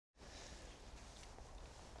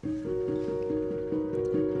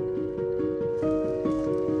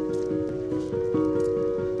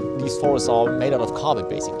forests are made out of carbon,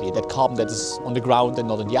 basically. That carbon that is on the ground and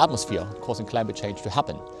not in the atmosphere, causing climate change to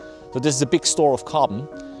happen. So this is a big store of carbon,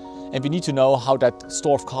 and we need to know how that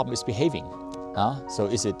store of carbon is behaving. So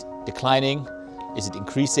is it declining? Is it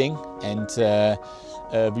increasing? And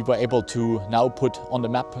we were able to now put on the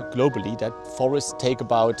map globally that forests take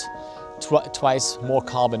about twice more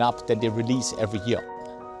carbon up than they release every year.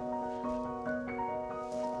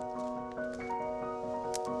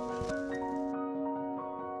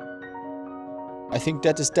 I think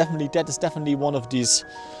that is definitely one of these,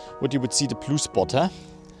 what you would see, the blue spot, huh?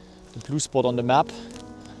 The blue spot on the map,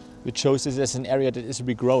 which shows this as an area that is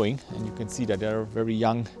regrowing, and you can see that there are very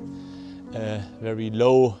young, very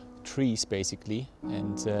low trees basically,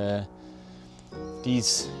 and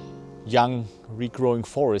these young regrowing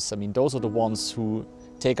forests, I mean, those are the ones who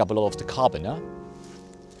take up a lot of the carbon, huh?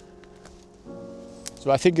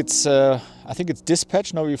 So I think it's this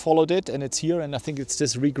patch. Now we followed it, and it's here, and I think it's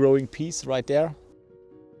this regrowing piece right there.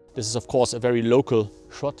 This is of course a very local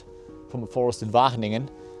shot from a forest in Wageningen,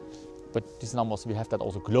 but these numbers, we have that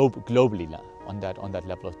also globally on that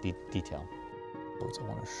level of detail. Roads, I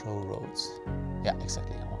want to show roads. Yeah,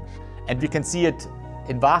 exactly. And we can see it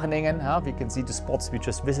in Wageningen. Huh? We can see the spots we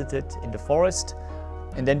just visited in the forest,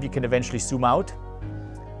 and then we can eventually zoom out,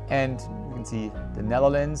 and you can see the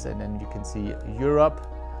Netherlands, and then we can see Europe,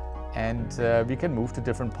 and we can move to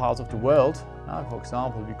different parts of the world. For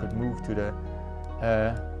example, we could move to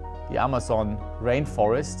the Amazon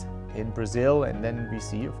rainforest in Brazil, and then we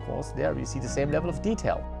see, of course, there we see the same level of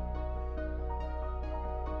detail.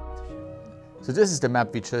 So this is the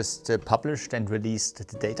map we just published and released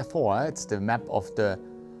the data for. It's the map of the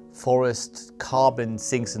forest carbon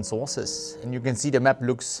sinks and sources. And you can see the map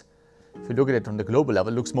looks, if you look at it on the global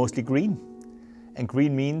level, it looks mostly green. And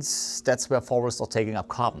green means that's where forests are taking up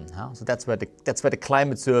carbon. Huh? So that's where the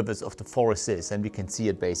climate service of the forest is, and we can see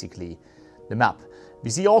it basically, the map. We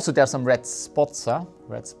see also there's some red spots,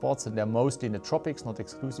 red spots, and they're mostly in the tropics, not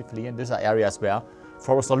exclusively, and these are areas where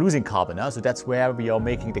forests are losing carbon, so that's where we are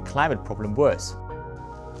making the climate problem worse.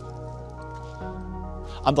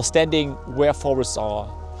 Understanding where forests are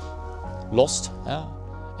lost,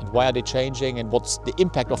 and why are they changing, and what's the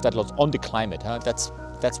impact of that loss on the climate, that's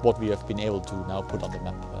what we have been able to now put on the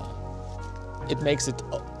map. It makes it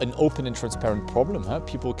an open and transparent problem.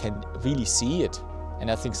 People can really see it. And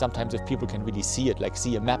I think sometimes if people can really see it, like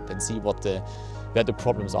see a map and see where the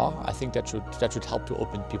problems are, I think that should help to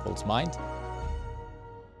open people's mind.